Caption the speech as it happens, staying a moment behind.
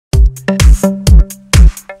Here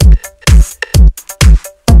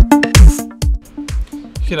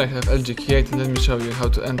I have LG K8 and let me show you how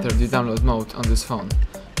to enter the download mode on this phone.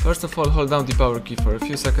 First of all, hold down the power key for a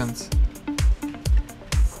few seconds.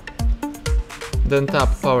 Then tap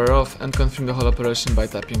power off and confirm the whole operation by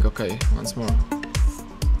tapping OK once more.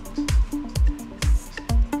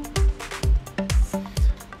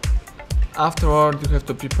 Afterward, you have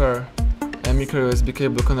to prepare a micro USB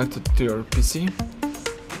cable connected to your PC.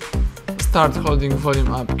 Start holding volume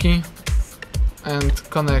up key and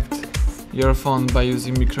connect your phone by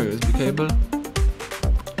using micro USB cable.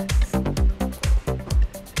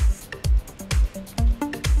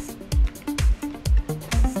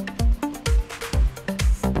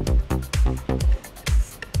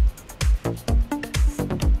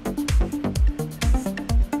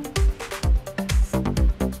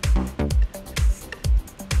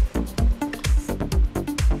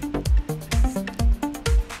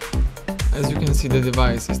 As you can see, the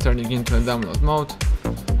device is turning into a download mode.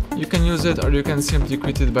 You can use it or you can simply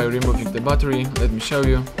quit it by removing the battery. Let me show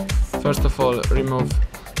you. First of all, remove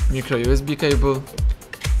micro USB cable.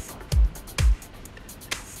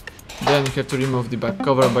 Then you have to remove the back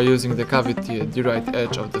cover by using the cavity at the right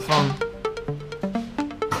edge of the phone.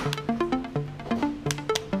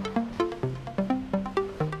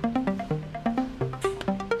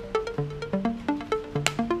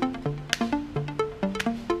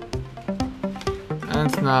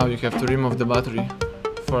 And now you have to remove the battery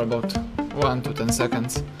for about 1 to 10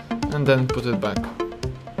 seconds and then put it back.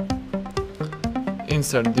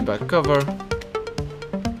 Insert the back cover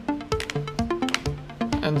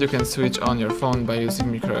and you can switch on your phone by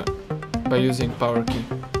using power key.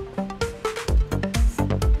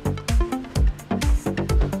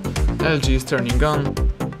 LG is turning on.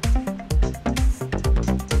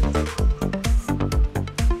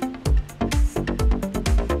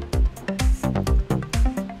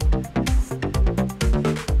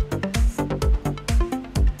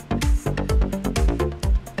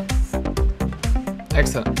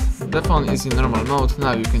 Excellent. The phone is in normal mode,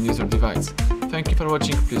 now you can use your device. Thank you for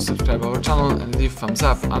watching, please subscribe our channel and leave thumbs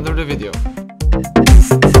up under the video.